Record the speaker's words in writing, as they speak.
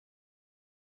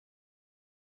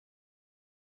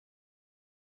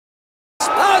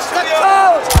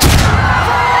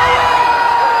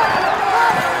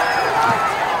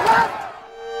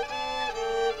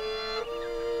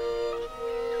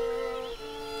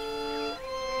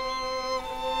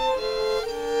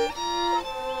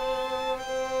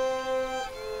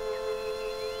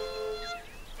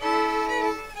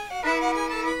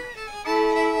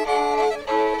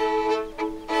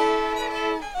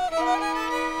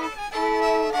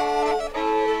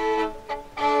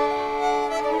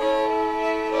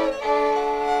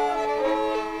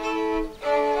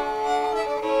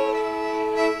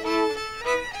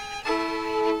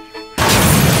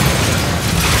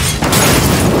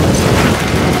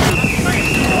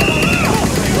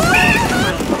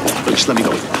Just let me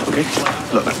go, okay?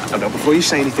 Look, now, before you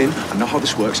say anything, I know how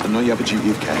this works. I know you have a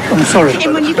duty of care. I'm sorry.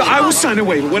 I will sign a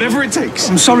waiver, whatever it takes.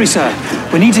 I'm sorry, sir.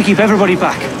 We need to keep everybody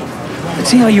back. The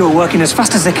TRU are working as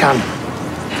fast as they can.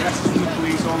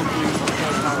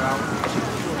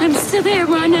 I'm still there,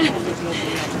 Rana.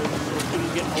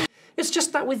 It's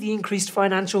just that with the increased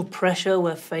financial pressure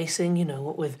we're facing, you know,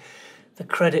 what with the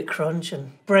credit crunch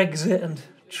and Brexit and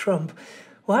Trump,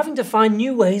 we're having to find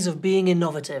new ways of being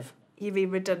innovative. You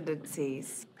mean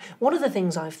redundancies? One of the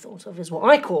things I've thought of is what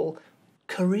I call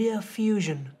career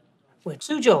fusion, where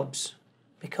two jobs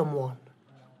become one.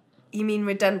 You mean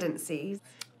redundancies?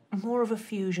 More of a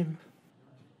fusion.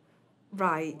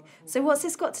 Right. So what's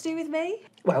this got to do with me?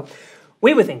 Well,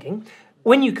 we were thinking,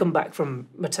 when you come back from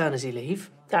maternity leave,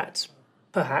 that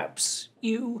perhaps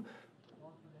you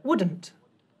wouldn't.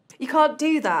 You can't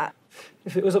do that.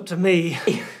 If it was up to me.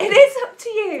 It is up to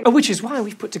you. Which is why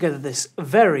we've put together this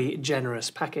very generous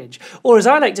package, or as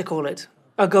I like to call it,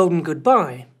 a golden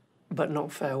goodbye, but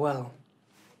not farewell.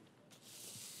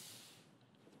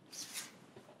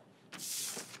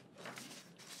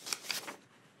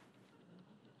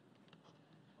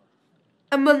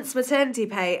 A month's maternity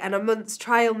pay and a month's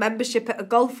trial membership at a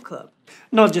golf club.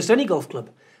 Not just any golf club.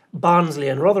 Barnsley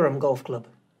and Rotherham Golf Club.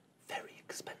 Very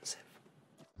expensive.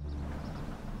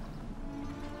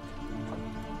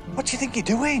 What do you think you're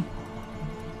doing?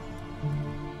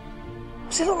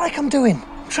 What's it look like I'm doing?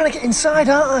 I'm trying to get inside,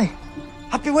 aren't I?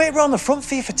 I've been waiting around the front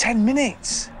for you for 10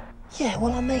 minutes. Yeah,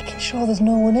 well, I'm making sure there's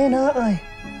no one in, aren't I?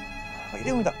 What are you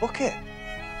doing with that bucket?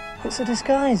 It's a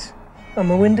disguise.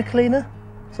 I'm a window cleaner,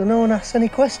 so no one asks any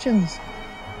questions.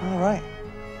 All right.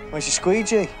 Where's your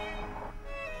squeegee?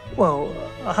 Well,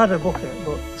 I had a bucket,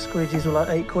 but the squeegees were like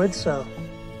 £8, so...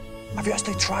 Have you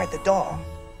actually tried the door?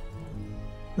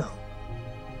 No.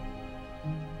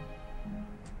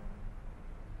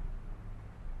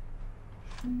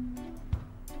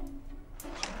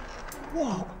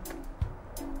 What?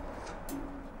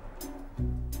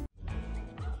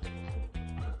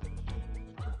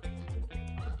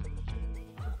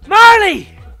 Marley!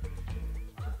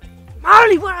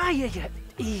 Marley, where are you, you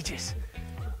aegis?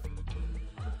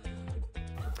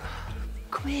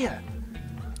 Come here.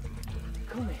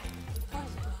 Come here.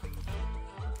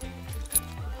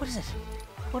 What is it?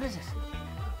 What is it?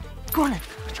 Go on then.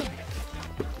 Show me.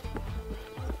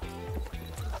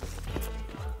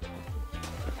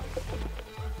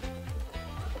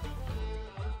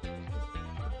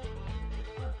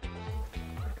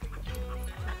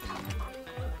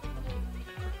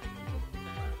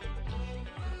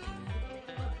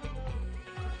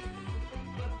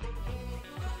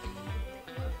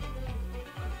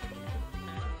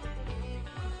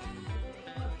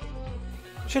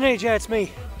 Sinead, yeah, it's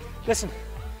me. Listen,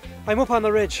 I'm up on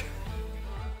the ridge.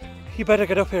 You better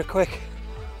get up here quick.